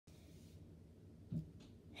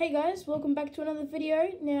Hey guys, welcome back to another video.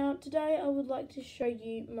 Now today I would like to show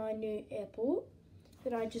you my new airport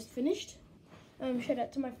that I just finished. Shout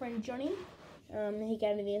out to my friend Johnny. He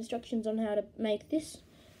gave me the instructions on how to make this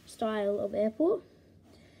style of airport.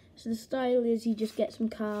 So the style is you just get some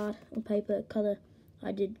card or paper, colour.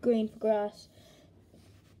 I did green for grass,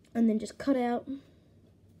 and then just cut out.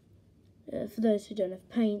 For those who don't have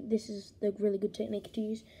paint, this is the really good technique to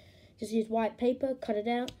use. Just use white paper, cut it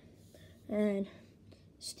out, and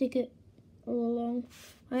stick it all along.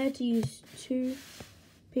 I had to use two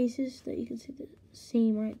pieces that you can see the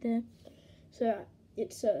seam right there. So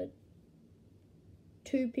it's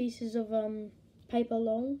two pieces of paper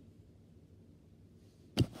long.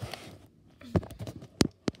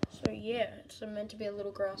 So yeah, it's meant to be a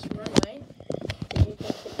little grass runway that you can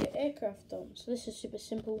put your aircraft on. So this is super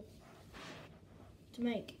simple to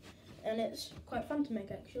make, and it's quite fun to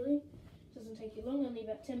make actually. It doesn't take you long, only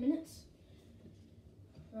about 10 minutes.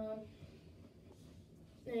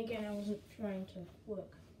 And again, I wasn't trying to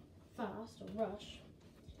work fast or rush.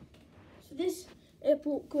 So this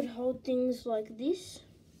airport could hold things like this.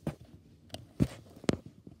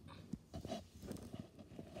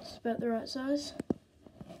 It's about the right size.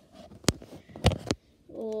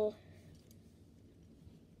 Or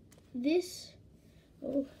this,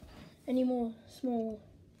 or any more small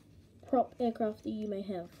prop aircraft that you may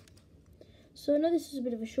have. So I know this is a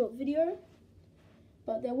bit of a short video,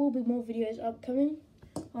 but there will be more videos upcoming.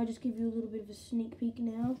 I'll just give you a little bit of a sneak peek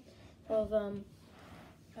now of a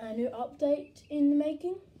new update in the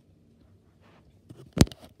making.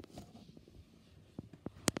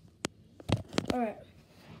 Alright,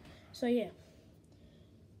 so yeah,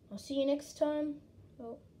 I'll see you next time.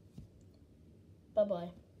 Well, bye-bye.